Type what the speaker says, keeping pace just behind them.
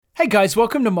Hey guys,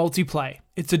 welcome to Multiplay.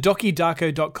 It's a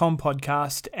DockyDarko.com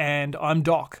podcast and I'm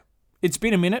Doc. It's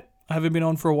been a minute. I haven't been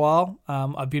on for a while.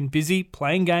 I've been busy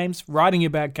playing games, writing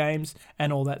about games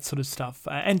and all that sort of stuff,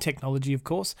 and technology of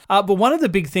course. But one of the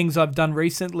big things I've done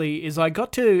recently is I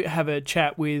got to have a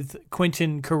chat with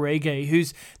Quentin Quirigay,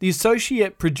 who's the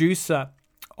associate producer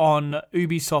on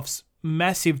Ubisoft's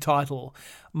massive title,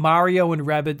 Mario and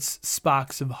Rabbids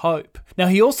Sparks of Hope. Now,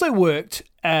 he also worked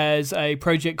as a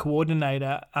project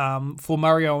coordinator for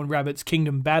Mario and Rabbids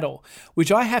Kingdom Battle,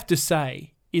 which I have to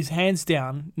say is hands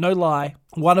down, no lie,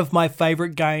 one of my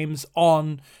favourite games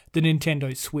on the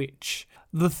Nintendo Switch.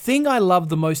 The thing I love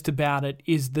the most about it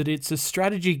is that it's a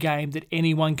strategy game that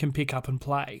anyone can pick up and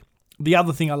play. The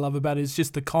other thing I love about it is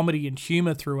just the comedy and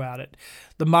humour throughout it.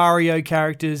 The Mario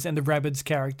characters and the Rabbids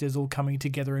characters all coming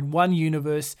together in one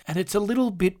universe, and it's a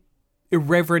little bit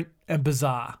irreverent and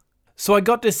bizarre. So I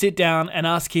got to sit down and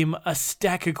ask him a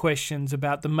stack of questions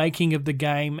about the making of the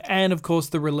game and, of course,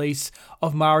 the release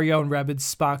of Mario and Rabbids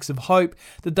Sparks of Hope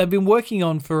that they've been working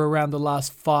on for around the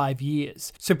last 5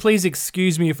 years. So please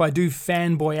excuse me if I do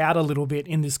fanboy out a little bit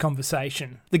in this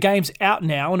conversation. The game's out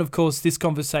now, and of course this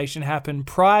conversation happened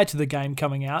prior to the game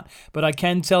coming out, but I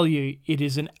can tell you it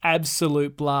is an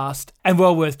absolute blast and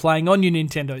well worth playing on your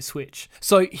Nintendo Switch.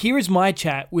 So here is my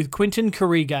chat with Quentin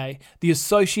Quirigay, the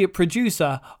associate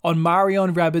producer on Mario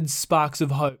and Rabbids Sparks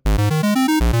of Hope.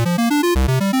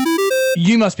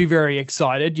 You must be very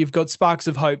excited. You've got Sparks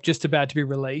of Hope just about to be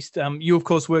released. You, of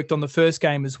course, worked on the first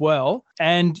game as well.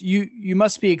 And you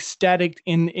must be ecstatic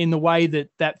in the way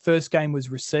that first game was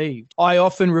received. I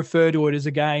often refer to it as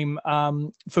a game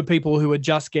for people who are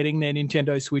just getting their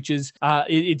Nintendo Switches.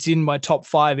 It's in my top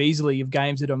 5 easily of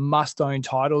games that are must-own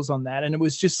titles on that. And it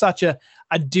was just such a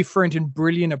different and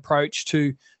brilliant approach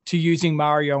to using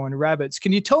Mario and Rabbids.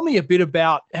 Can you tell me a bit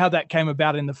about how that came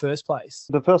about in the first place?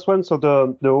 The first one, so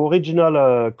the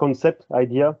original concept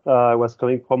idea was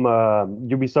coming from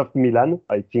Ubisoft Milan.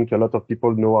 I think a lot of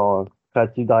people know our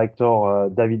creative director,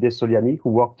 Davide Soliani,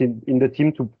 who worked in the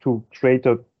team to create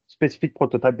a specific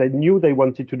prototype. They knew they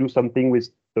wanted to do something with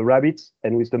the Rabbids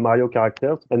and with the Mario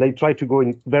characters, and they tried to go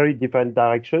in very different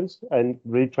directions and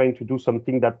really trying to do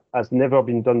something that has never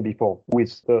been done before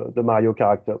with the Mario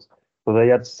characters. So they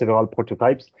had several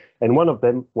prototypes, and one of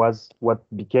them was what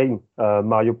became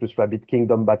Mario plus Rabbids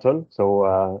Kingdom Battle, so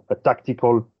a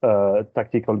tactical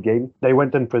game. They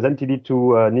went and presented it to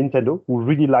Nintendo, who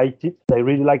really liked it. They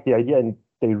really liked the idea, and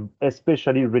they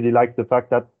especially really liked the fact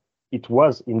that it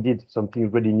was indeed something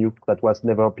really new that was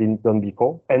never been done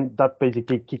before. And that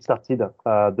basically kickstarted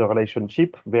the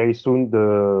relationship. Very soon,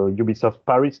 the Ubisoft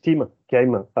Paris team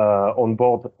came on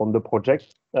board on the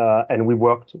project, and we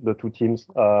worked, the two teams,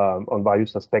 on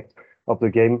various aspects of the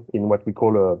game in what we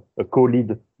call a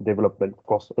co-lead development, of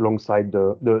course, alongside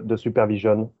the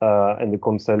supervision and the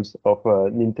counsels of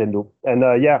Nintendo. And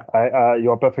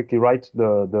you are perfectly right.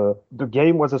 The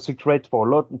game was a secret for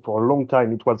a long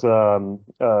time. It was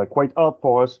quite hard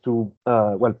for us to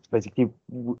basically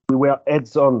we were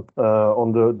heads on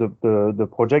the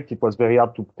project. It was very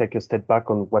hard to take a step back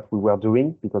on what we were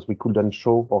doing because we couldn't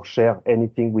show or share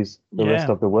anything with the rest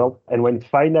of the world. And when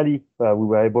finally we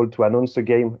were able to announce the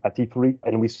game at E3,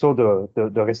 and we saw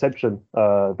the reception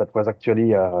that was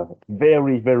actually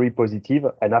very, very positive.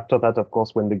 And after that, of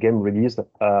course, when the game released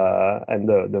and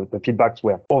the feedbacks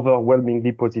were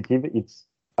overwhelmingly positive,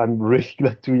 I'm really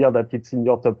glad to hear that it's in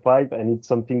your top 5, and it's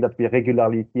something that we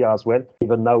regularly hear as well.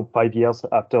 Even now, 5 years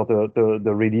after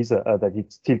the release, that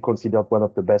it's still considered one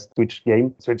of the best Switch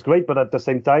games. So it's great, but at the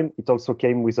same time, it also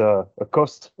came with a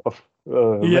cost of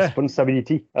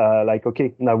responsibility.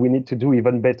 Okay, now we need to do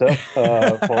even better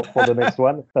for the next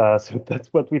one. So that's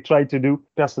what we try to do.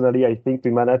 Personally, I think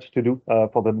we managed to do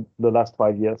for the last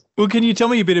 5 years. Well, can you tell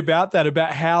me a bit about that,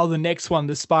 about how the next one,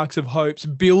 the Sparks of Hopes,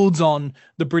 builds on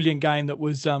the brilliant game that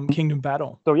was Kingdom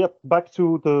Battle? So back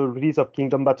to the release of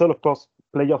Kingdom Battle, of course,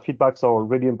 player feedbacks are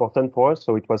really important for us.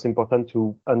 So it was important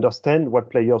to understand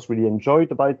what players really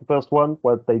enjoyed about the first one,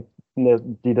 what they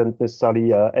didn't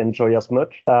necessarily enjoy as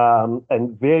much.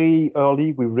 And very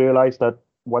early, we realized that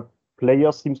what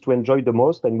players seems to enjoy the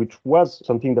most, and which was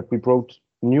something that we brought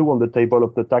new on the table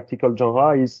of the tactical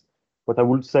genre, is what I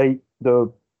would say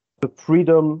the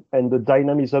freedom and the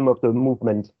dynamism of the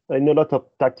movement. In a lot of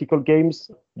tactical games,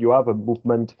 you have a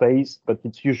movement phase, but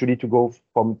it's usually to go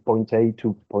from point A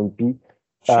to point B.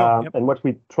 Sure, And what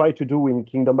we try to do in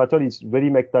Kingdom Battle is really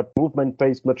make that movement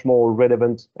phase much more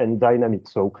relevant and dynamic.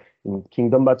 So in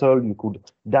Kingdom Battle, you could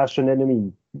dash an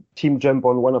enemy, team jump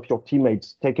on one of your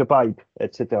teammates, take a pipe,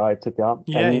 etc., etc.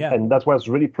 And that was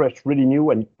really fresh, really new,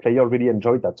 and player really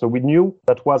enjoyed that. So we knew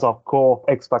that was our core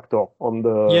X factor on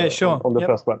the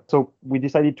first one. So we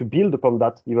decided to build upon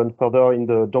that even further in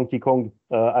the Donkey Kong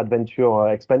Adventure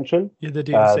expansion. Yeah, the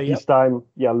DLC. This time,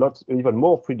 even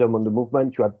more freedom on the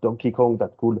movement. You had Donkey Kong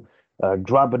that could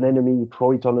grab an enemy,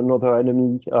 throw it on another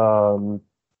enemy,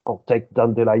 or take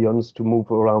dandelions to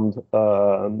move around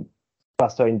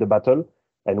faster in the battle.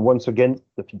 And once again,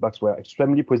 the feedbacks were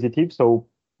extremely positive. So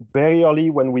very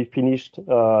early when we finished,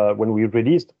 when we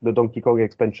released the Donkey Kong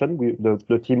expansion,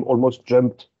 the team almost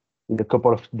jumped in a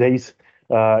couple of days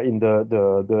in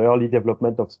the early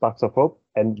development of Sparks of Hope.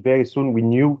 And very soon we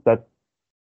knew that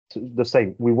the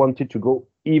same. We wanted to go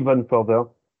even further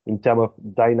in terms of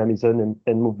dynamism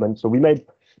and movement. So we made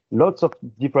lots of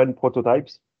different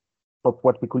prototypes of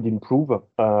what we could improve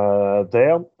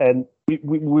there. And we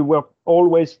were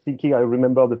always thinking, I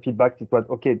remember the feedback, it was,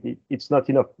 okay, it's not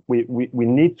enough. We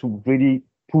need to really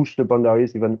push the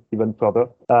boundaries even further.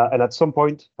 And at some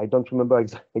point, I don't remember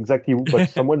exactly who, but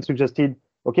someone suggested,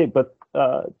 okay, but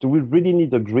do we really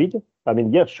need a grid? I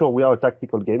mean, yeah, sure, we are a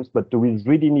tactical games, but do we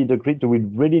really need a grid? Do we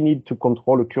really need to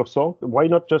control a cursor? Why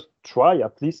not just try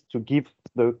at least to give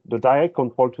the direct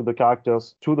control to the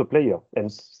characters to the player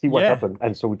and see what happens?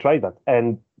 And so we tried that.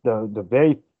 And the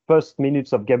very first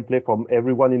minutes of gameplay from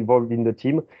everyone involved in the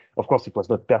team, of course, it was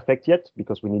not perfect yet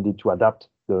because we needed to adapt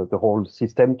the whole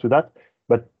system to that.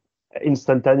 But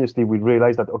instantaneously, we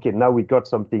realized that, okay, now we got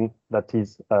something that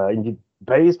is indeed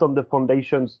based on the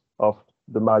foundations of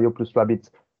the Mario plus Rabbids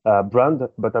brand,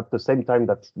 but at the same time,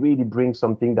 that really brings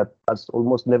something that has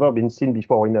almost never been seen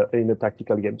before in a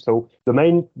tactical game. So the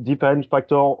main difference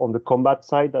factor on the combat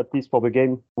side, at least for the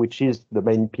game, which is the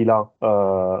main pillar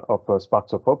of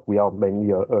Sparks of Hope, we are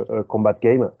mainly a combat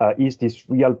game, is this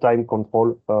real-time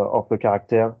control of the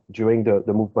character during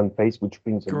the movement phase, which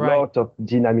brings a lot of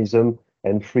dynamism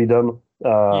and freedom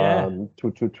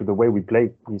to the way we play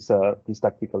this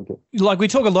tactical game. Like, we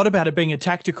talk a lot about it being a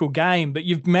tactical game, but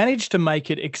you've managed to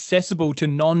make it accessible to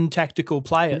non-tactical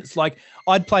players. Like,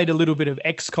 I'd played a little bit of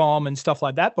XCOM and stuff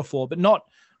like that before, but not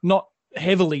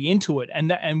heavily into it.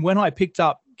 And when I picked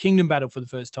up Kingdom Battle for the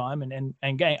first time, and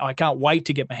I can't wait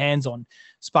to get my hands on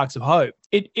Sparks of Hope,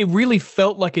 it really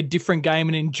felt like a different game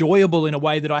and enjoyable in a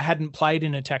way that I hadn't played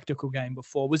in a tactical game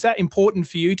before. Was that important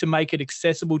for you to make it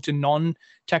accessible to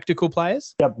non-tactical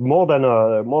players? Yeah, more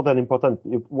than important.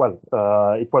 It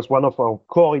was one of our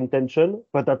core intention,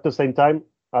 but at the same time,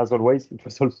 as always, it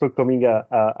was also coming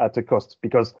at a cost,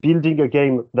 because building a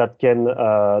game that can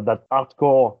that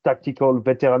hardcore tactical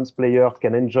veterans player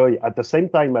can enjoy at the same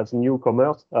time as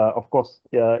newcomers, of course,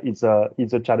 it's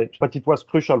a challenge. But it was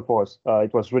crucial for us.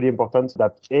 It was really important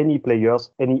that any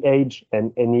players, any age,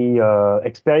 and any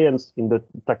experience in the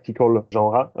tactical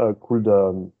genre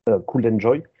could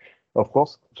enjoy, of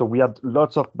course. So we had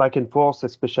lots of back and forth,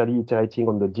 especially iterating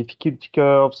on the difficulty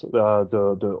curves,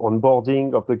 the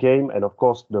onboarding of the game, and of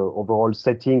course the overall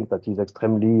setting that is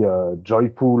extremely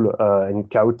joyful and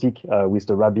chaotic with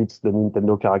the rabbits, the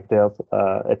Nintendo characters,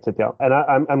 etc. And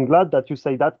I'm glad that you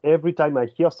say that. Every time I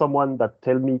hear someone that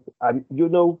tell me,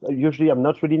 usually I'm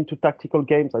not really into tactical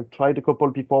games. I've tried a couple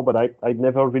before, but I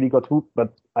never really got hooked.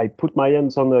 But I put my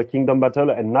hands on the Kingdom Battle,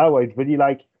 and now I really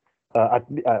like.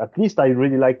 At least I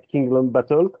really like Kingdom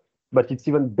Battle, but it's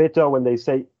even better when they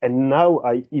say, and now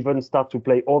I even start to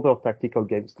play other tactical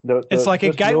games. It's like a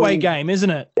gateway game, isn't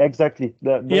it? Exactly.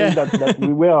 That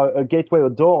we were a gateway, a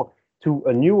door to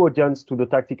a new audience to the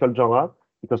tactical genre,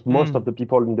 because most of the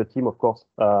people in the team, of course,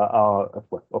 we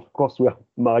are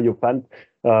Mario fans,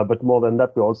 but more than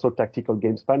that, we're also tactical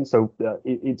games fans. So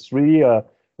it's really a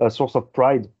source of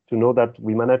pride to know that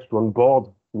we managed to onboard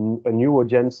a new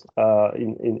audience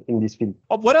in this field.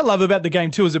 What I love about the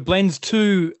game too is it blends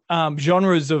two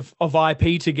genres of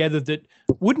IP together that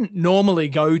wouldn't normally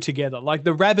go together. Like,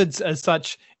 the Rabbids are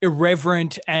such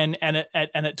irreverent and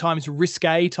at times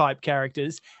risque type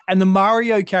characters, and the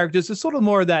Mario characters are sort of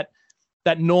more of that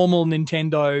normal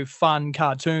Nintendo fun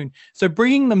cartoon. So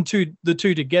bringing the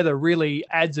two together really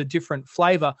adds a different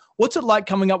flavor. What's it like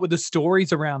coming up with the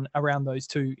stories around those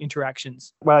two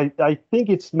interactions? Well, I think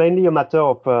it's mainly a matter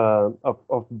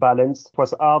of balance. It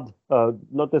was hard,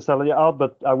 not necessarily hard,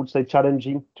 but I would say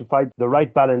challenging to find the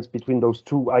right balance between those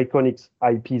two iconic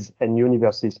IPs and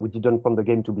universes. We didn't want the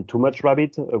game to be too much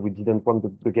Rabbit. We didn't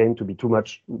want the game to be too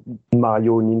much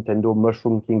Mario, Nintendo,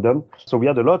 Mushroom Kingdom. So we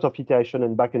had a lot of iteration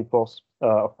and back and forth,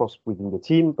 of course, within the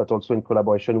team, but also in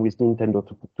collaboration with Nintendo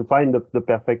to find the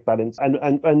perfect balance.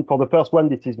 And for the first one,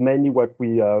 this is mainly what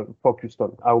we focused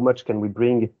on. How much can we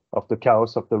bring of the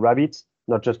chaos of the rabbits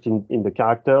not just in the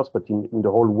characters, but in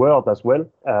the whole world as well,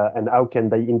 and how can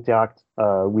they interact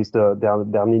with their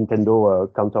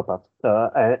Nintendo counterpart.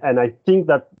 And I think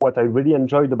that what I really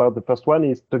enjoyed about the first one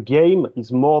is the game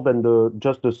is more than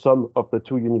just the sum of the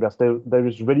two universes. There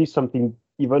is really something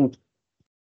even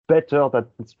better that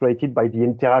it's created by the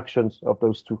interactions of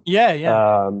those two.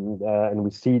 Yeah. And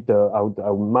we see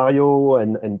how Mario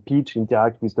and Peach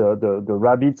interact with the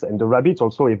rabbits, and the rabbits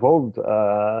also evolved.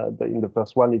 In the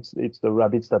first one, it's the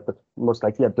rabbits that most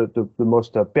likely have the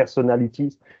most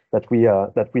personalities that we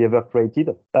ever created.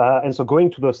 And so going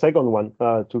to the second one,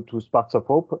 to Sparks of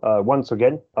Hope, once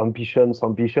again, ambition.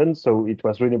 So it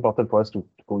was really important for us to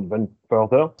go even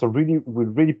further. So we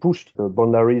really pushed the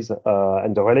boundaries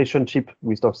and the relationship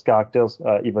with those characters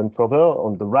even further.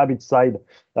 On the rabbit side,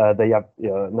 they have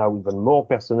now even more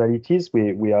personalities.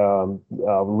 We are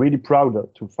really proud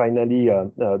to finally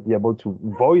be able to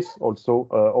voice also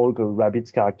all the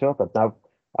rabbits characters that now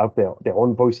have their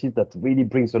own voices. That really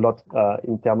brings a lot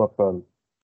in terms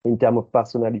of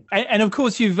personality. And of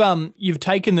course, you've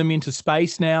taken them into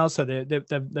space now, so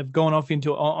they've gone off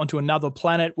onto another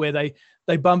planet where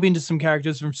they bump into some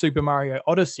characters from Super Mario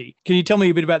Odyssey. Can you tell me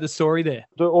a bit about the story there?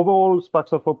 The overall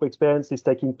Sparks of Hope experience is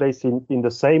taking place in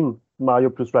the same Mario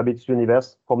plus Rabbids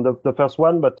universe from the first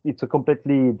one, but it's a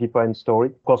completely different story.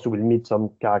 Of course, you will meet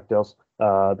some characters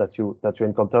that you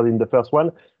encountered in the first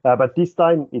one, but this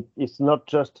time it's not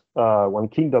just one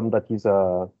kingdom that is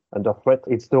under threat.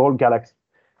 It's the whole galaxy.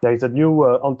 There is a new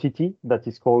entity that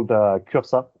is called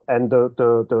Cursa, and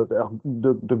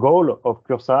the goal of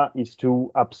Cursa is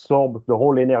to absorb the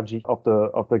whole energy of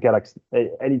the galaxy,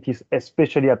 and it is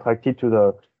especially attracted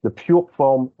to the pure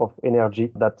form of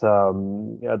energy that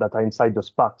are inside the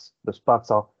sparks. The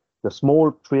sparks are the small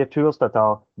creatures that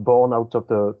are born out of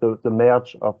the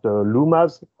merge of the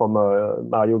Lumas from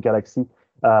Mario Galaxy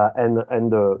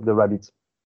and the rabbits.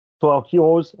 So our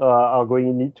heroes are going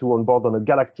to need to onboard on a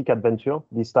galactic adventure,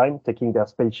 this time taking their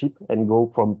spaceship and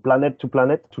go from planet to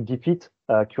planet to defeat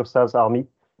Cursa's army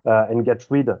and get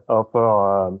rid of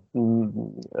her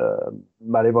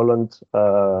malevolent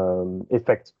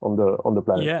effect on the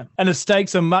planet. Yeah, and the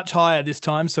stakes are much higher this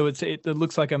time, so it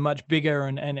looks like a much bigger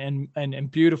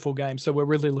and beautiful game. So we're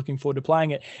really looking forward to playing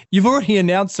it. You've already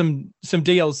announced some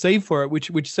DLC for it,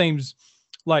 which seems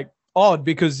like odd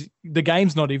because the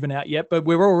game's not even out yet, but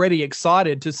we're already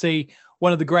excited to see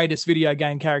one of the greatest video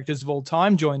game characters of all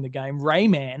time join the game,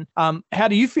 Rayman. How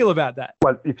do you feel about that?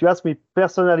 Well, if you ask me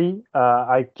personally,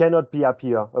 I cannot be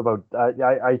happier about it.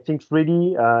 I think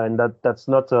really, and that's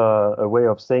not a way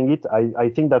of saying it, I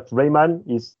think that Rayman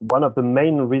is one of the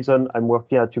main reasons I'm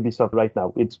working at Ubisoft right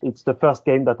now. It's the first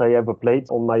game that I ever played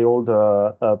on my old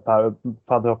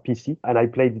father PC, and I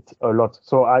played it a lot.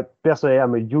 So I personally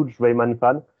am a huge Rayman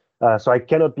fan. So I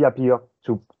cannot be happier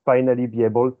to finally be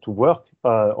able to work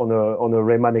on a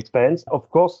Rayman experience. Of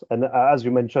course, and as you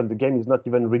mentioned, the game is not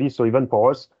even released, so even for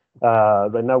us,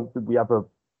 right now we have a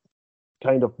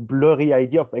kind of blurry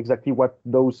idea of exactly what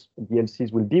those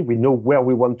DLCs will be. We know where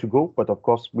we want to go, but of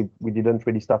course we didn't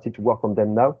really start to work on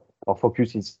them now. Our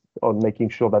focus is on making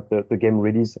sure that the game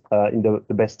releases in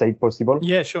the best state possible.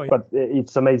 Yeah, sure. But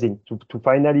it's amazing to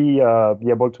finally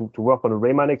be able to work on a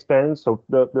Rayman experience. So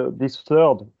this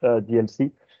third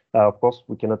DLC, of course,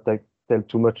 we cannot tell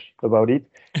too much about it,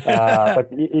 but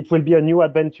it will be a new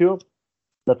adventure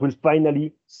that will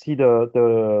finally see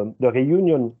the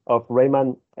reunion of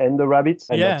Rayman and the rabbits,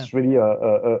 and that's really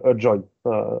a joy.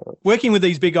 Working with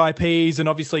these big IPs and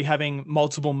obviously having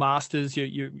multiple masters,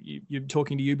 you're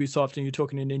talking to Ubisoft and you're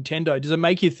talking to Nintendo. Does it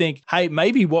make you think, hey,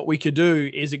 maybe what we could do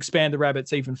is expand the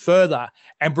rabbits even further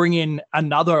and bring in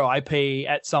another IP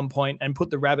at some point and put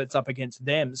the rabbits up against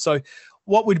them? So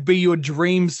what would be your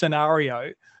dream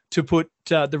scenario to put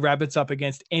the rabbits up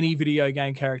against any video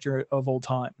game character of all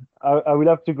time? I will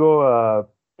have to go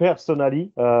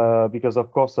personally because,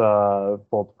 of course, for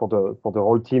the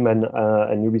whole team and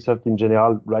Ubisoft in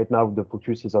general, right now the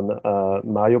focus is on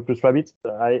Mario plus Rabbids.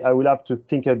 I will have to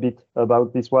think a bit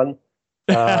about this one.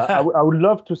 I would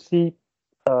love to see,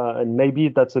 and maybe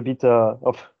that's a bit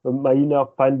of my inner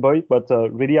fanboy, but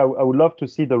really I would love to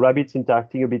see the rabbits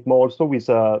interacting a bit more also with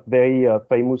very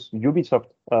famous Ubisoft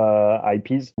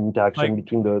IPs, interaction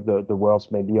between the worlds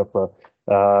maybe of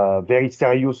very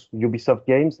serious Ubisoft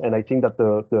games. And I think that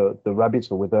the rabbits,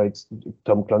 or whether it's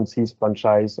Tom Clancy's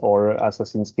franchise or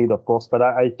Assassin's Creed, of course, but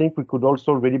I think we could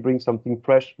also really bring something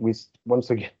fresh with,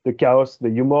 once again, the chaos, the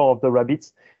humor of the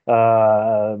rabbits,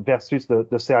 versus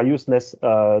the seriousness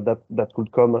that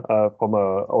could come from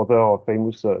other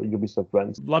famous Ubisoft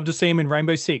brands. Love to see him in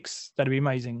Rainbow Six. That'd be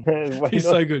amazing. He's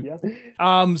so good.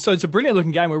 Yeah. So it's a brilliant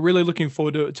looking game. We're really looking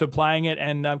forward to playing it,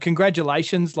 and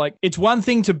congratulations. Like, it's one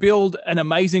thing to build an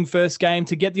amazing first game,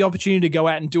 to get the opportunity to go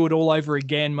out and do it all over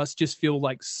again must just feel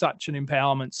like such an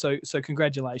empowerment. So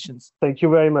congratulations. Thank you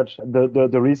very much.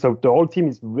 The whole team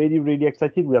is really, really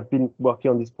excited. We have been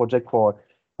working on this project for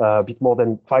a bit more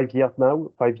than 5 years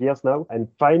now, and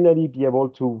finally be able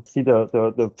to see the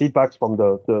feedbacks from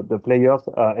the players,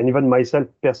 and even myself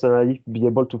personally be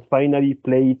able to finally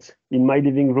play it in my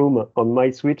living room on my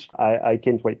Switch. I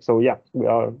can't wait. So yeah, we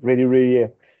are really, really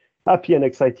happy and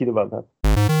excited about that.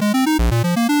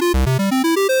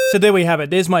 So there we have it.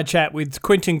 There's my chat with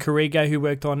Quentin Carrigo, who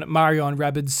worked on Mario and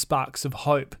Rabbids Sparks of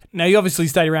Hope. Now, you obviously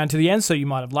stayed around to the end, so you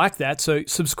might have liked that. So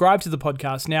subscribe to the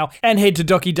podcast now and head to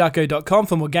DockyDucko.com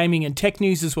for more gaming and tech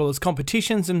news, as well as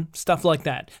competitions and stuff like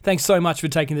that. Thanks so much for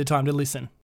taking the time to listen.